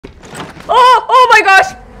my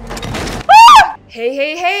gosh! Ah!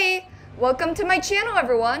 Hey! Welcome to my channel,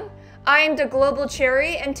 everyone. I am the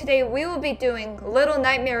globalcherry, and today we will be doing Little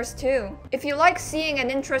Nightmares 2. If you like seeing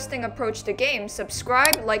an interesting approach to games,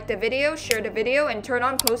 subscribe, like the video, share the video, and turn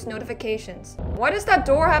on post notifications. Why does that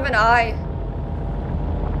door have an eye?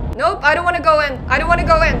 Nope, I don't want to go in. I don't want to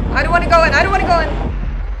go in. I don't want to go in. I don't want to go in.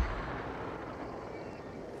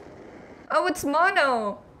 Oh, it's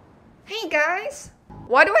Mono. Hey, guys.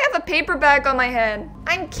 Why do I have a paper bag on my head?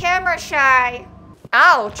 I'm camera shy.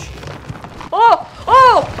 Ouch. Oh,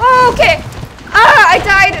 okay. Ah, I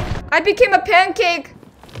died. I became a pancake.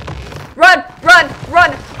 Run.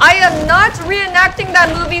 I am not reenacting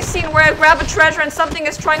that movie scene where I grab a treasure and something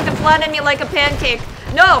is trying to flatten me like a pancake.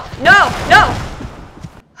 No.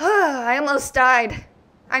 I almost died.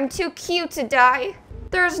 I'm too cute to die.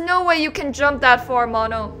 There's no way you can jump that far,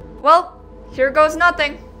 Mono. Well, here goes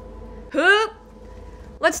nothing. Hoop.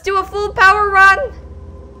 Let's do a full power run.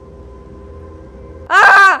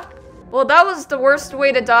 Ah! Well, that was the worst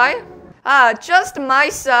way to die. Ah, just my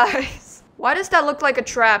size. Why does that look like a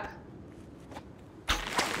trap?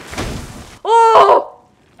 Oh!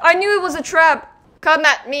 I knew it was a trap. Come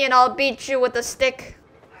at me and I'll beat you with a stick.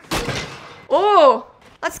 Oh!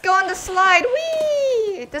 Let's go on the slide.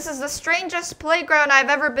 Whee! This is the strangest playground I've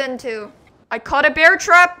ever been to. I caught a bear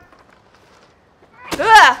trap.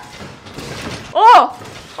 Ah!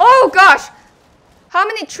 Oh gosh! How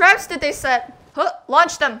many traps did they set? Huh,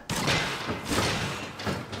 launch them.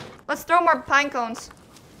 Let's throw more pine cones.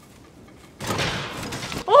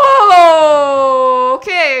 Oh,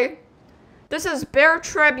 okay. This is bear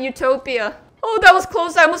trap utopia. Oh, that was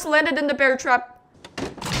close. I almost landed in the bear trap.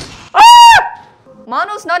 Ah!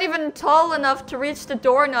 Mono's not even tall enough to reach the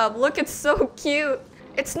doorknob. Look, it's so cute.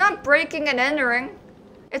 It's not breaking and entering.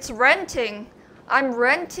 It's renting. I'm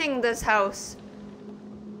renting this house.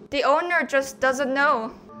 The owner just doesn't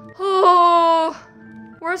know. Oh,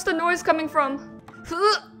 where's the noise coming from?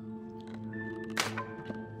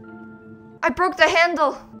 I broke the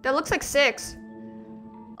handle. That looks like 6.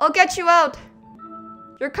 I'll get you out.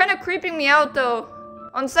 You're kind of creeping me out though.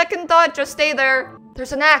 On second thought, just stay there.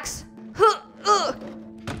 There's an axe.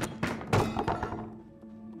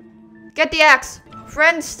 Get the axe.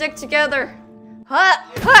 Friends stick together. No,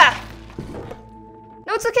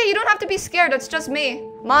 it's okay. You don't have to be scared. It's just me.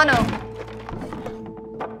 Mono.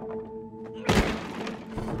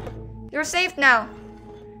 You're safe now.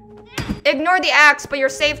 Ignore the axe, but you're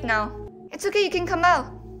safe now. It's okay. You can come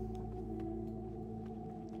out.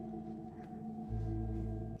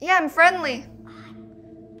 Yeah, I'm friendly.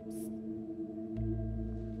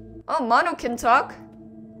 Oh, Mono can talk.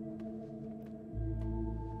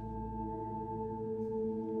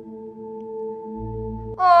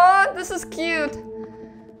 Aw, this is cute.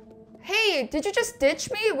 Hey, did you just ditch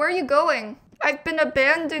me? Where are you going? I've been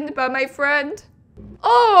abandoned by my friend.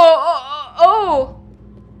 Oh.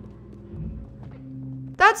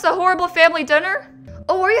 That's a horrible family dinner.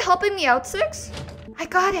 Oh, are you helping me out, 6? I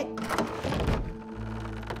got it.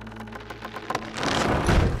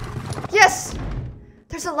 Yes!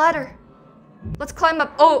 There's a ladder. Let's climb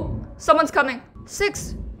up. Oh, someone's coming.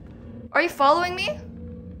 6, are you following me?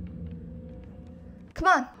 Come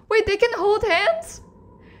on. Wait, they can hold hands?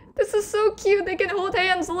 This is so cute. They can hold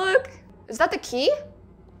hands, look. Is that the key?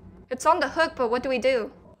 It's on the hook, but what do we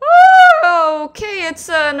do? Oh, okay, it's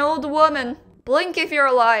an old woman. Blink if you're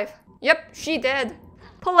alive. Yep, she dead.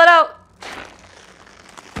 Pull it out.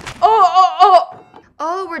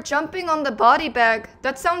 Oh, we're jumping on the body bag.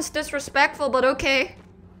 That sounds disrespectful, but okay.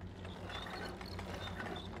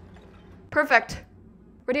 Perfect.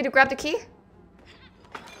 Ready to grab the key?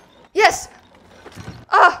 Yes!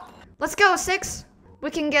 Ah! Let's go, 6. We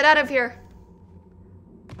can get out of here.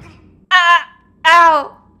 Ah!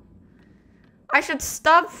 Ow! I should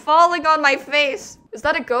stop falling on my face. Is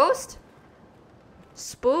that a ghost?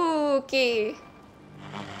 Spooky.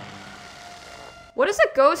 What is a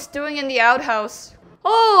ghost doing in the outhouse?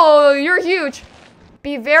 Oh, you're huge.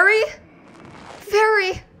 Be very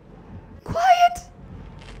quiet.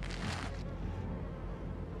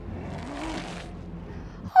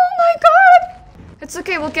 Oh my god. It's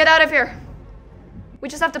okay, we'll get out of here. We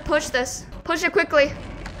just have to push this. Push it quickly.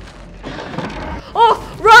 Oh,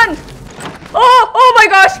 run! Oh my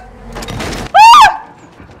gosh! Ah!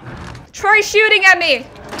 Try shooting at me.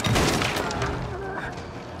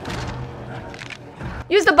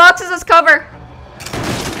 Use the boxes as cover.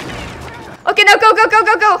 Okay, now go.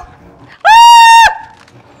 Ah!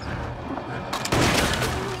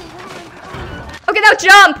 Okay, now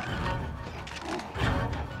jump.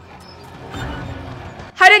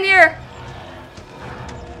 Hide in here.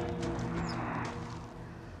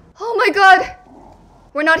 Oh my god.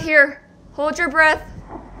 We're not here. Hold your breath.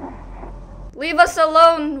 Leave us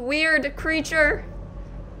alone, weird creature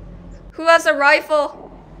who has a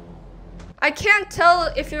rifle. I can't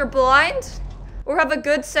tell if you're blind or have a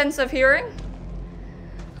good sense of hearing.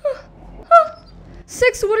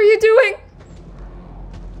 6, what are you doing?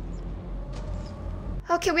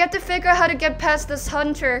 Okay, we have to figure out how to get past this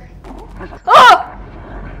hunter. Oh!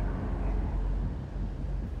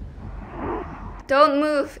 Don't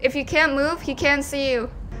move. If you can't move, he can't see you.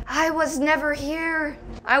 I was never here.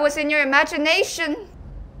 I was in your imagination.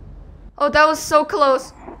 Oh, that was so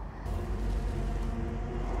close.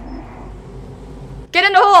 Get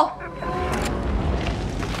in the hole.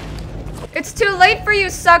 It's too late for you,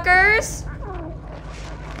 suckers.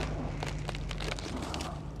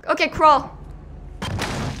 Okay, crawl.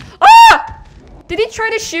 Ah! Did he try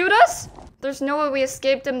to shoot us? There's no way we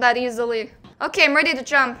escaped him that easily. Okay, I'm ready to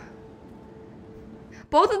jump.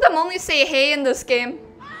 Both of them only say hey in this game.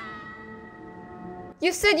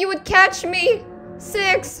 You said you would catch me.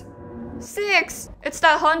 6. It's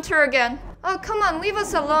that hunter again. Oh, come on, leave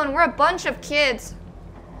us alone. We're a bunch of kids.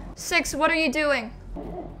 6, what are you doing?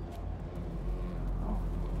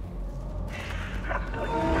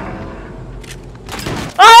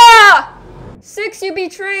 Ah! 6, you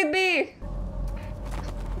betrayed me.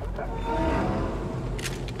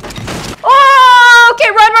 Oh, okay,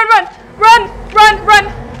 run.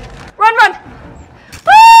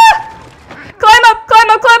 Ah! Climb up.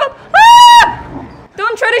 Ah!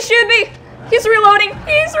 Don't try to shoot me. He's reloading.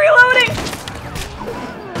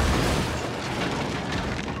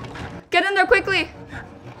 Get in there quickly.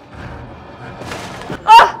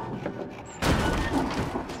 Ah!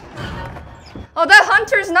 Oh, that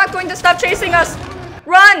hunter's not going to stop chasing us.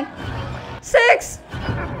 Run. 6.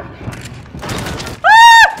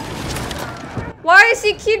 Why does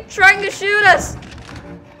he keep trying to shoot us?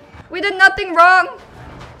 We did nothing wrong.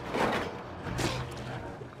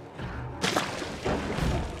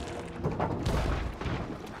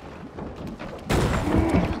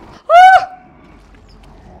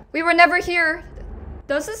 We were never here.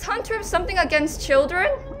 Does this hunter have something against children?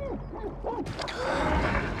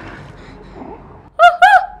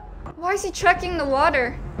 Why is he checking the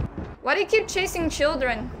water? Why do you keep chasing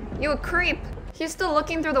children? You a creep. He's still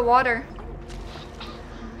looking through the water.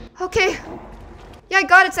 Okay. Yeah, I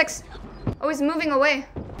got it, 6. Oh, he's moving away.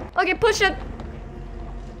 Okay, push it.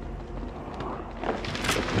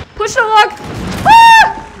 Push the log.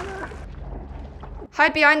 Ah!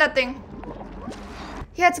 Hide behind that thing.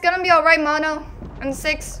 Yeah, it's gonna be alright, Mono. And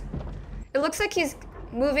 6. It looks like he's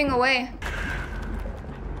moving away.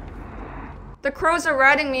 The crows are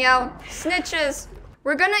ratting me out. Snitches.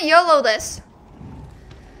 We're gonna YOLO this.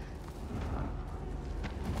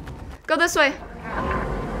 Go this way.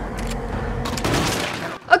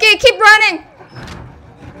 Okay, keep running.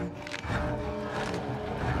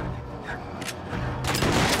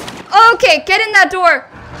 Okay, get in that door.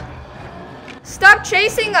 Stop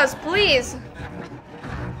chasing us, please.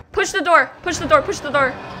 Push the door.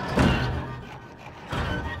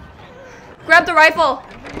 Grab the rifle.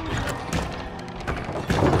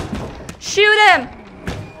 Shoot him.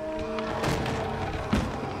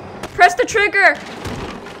 Press the trigger.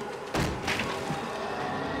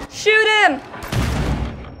 Shoot him.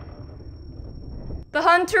 The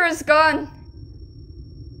hunter is gone.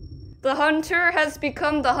 The hunter has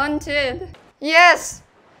become the hunted. Yes!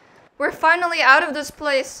 We're finally out of this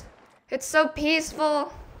place. It's so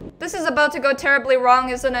peaceful. This is about to go terribly wrong,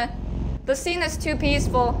 isn't it? The scene is too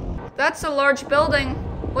peaceful. That's a large building.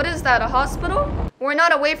 What is that, a hospital? We're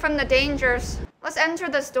not away from the dangers. Let's enter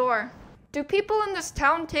this door. Do people in this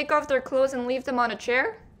town take off their clothes and leave them on a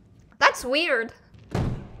chair? That's weird.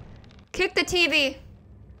 Kick the TV.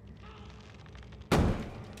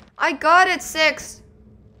 I got it, 6.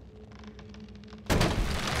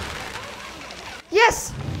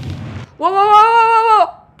 Yes! Whoa.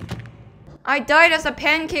 I died as a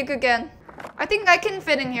pancake again. I think I can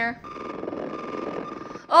fit in here.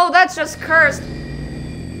 Oh, that's just cursed.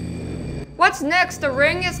 What's next? The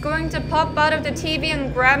ring is going to pop out of the TV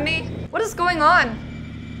and grab me? What is going on?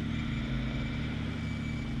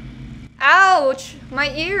 Ouch! My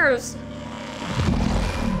ears.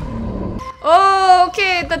 Oh,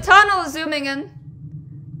 okay, the tunnel is zooming in.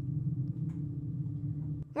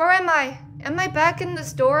 Where am I? Am I back in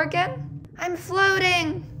this door again? I'm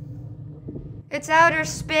floating. It's outer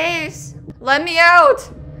space. Let me out.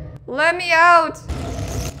 Let me out.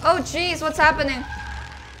 Oh, jeez, what's happening?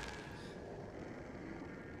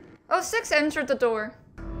 Oh, 6 entered the door.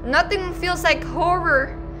 Nothing feels like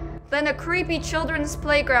horror than a creepy children's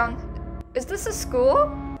playground. Is this a school?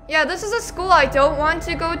 Yeah, this is a school I don't want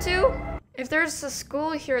to go to. If there's a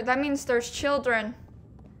school here, that means there's children.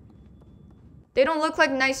 They don't look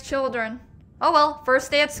like nice children. Oh well,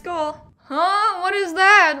 first day at school. Huh? What is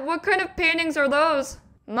that? What kind of paintings are those?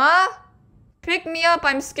 Ma? Pick me up,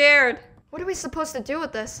 I'm scared. What are we supposed to do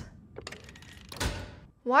with this?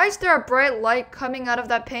 Why is there a bright light coming out of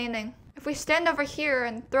that painting? If we stand over here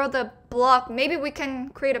and throw the block, maybe we can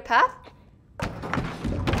create a path?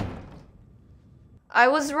 I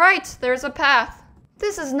was right, there's a path.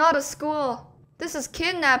 This is not a school. This is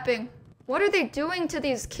kidnapping. What are they doing to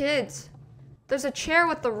these kids? There's a chair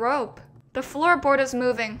with the rope. The floorboard is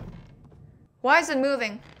moving. Why is it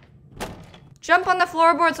moving? Jump on the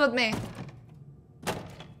floorboards with me.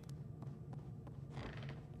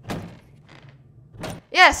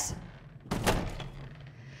 Yes.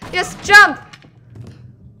 Yes, jump.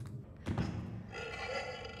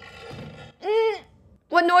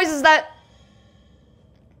 What noise is that?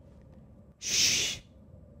 Shh.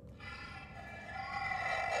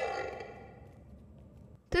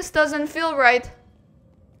 This doesn't feel right.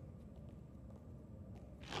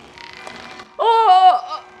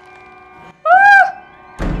 Oh!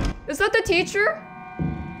 Ah! Is that the teacher?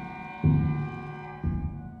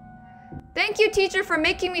 Thank you, teacher, for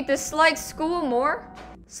making me dislike school more.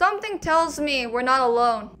 Something tells me we're not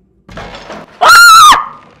alone.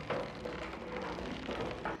 Ah!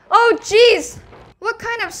 Oh, jeez! What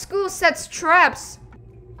kind of school sets traps?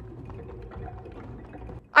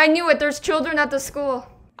 I knew it, there's children at the school.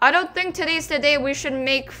 I don't think today's the day we should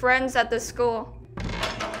make friends at the school.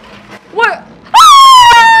 What?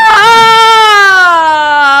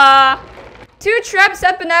 Ah! 2 traps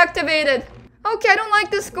have been activated. Okay, I don't like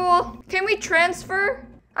this school. Can we transfer?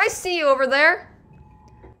 I see you over there.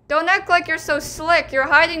 Don't act like you're so slick. You're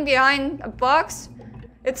hiding behind a box.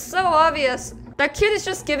 It's so obvious. That kid is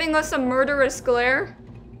just giving us a murderous glare.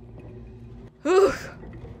 Whew.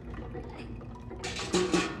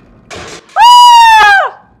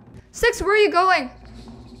 Ah! 6, where are you going?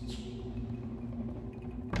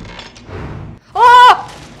 Oh!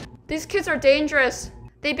 These kids are dangerous.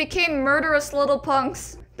 They became murderous little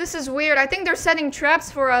punks. This is weird. I think they're setting traps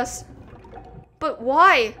for us. But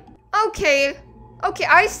why? Okay. Okay,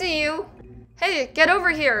 I see you. Hey, get over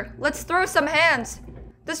here. Let's throw some hands.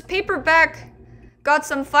 This paperback got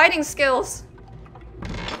some fighting skills.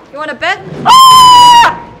 You wanna bet?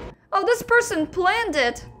 Ah! Oh, this person planned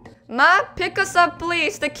it. Ma, pick us up,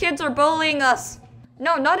 please. The kids are bullying us.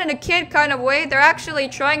 No, not in a kid kind of way. They're actually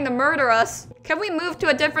trying to murder us. Can we move to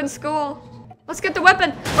a different school? Let's get the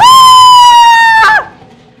weapon. Ah!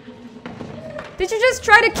 Did you just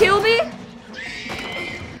try to kill me?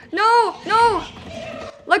 No, no.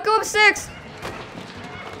 Let go of 6.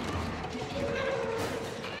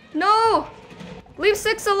 No. Leave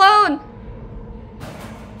 6 alone.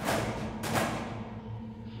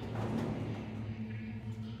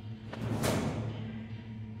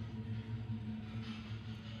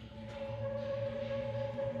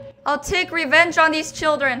 I'll take revenge on these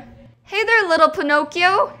children. Hey there, little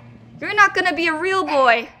Pinocchio. You're not gonna be a real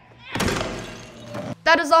boy.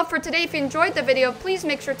 That is all for today. If you enjoyed the video, please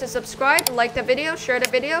make sure to subscribe, like the video, share the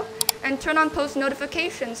video, and turn on post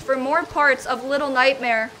notifications for more parts of Little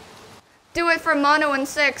Nightmare. Do it for Mono and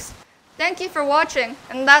 6. Thank you for watching,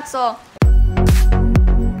 and that's all.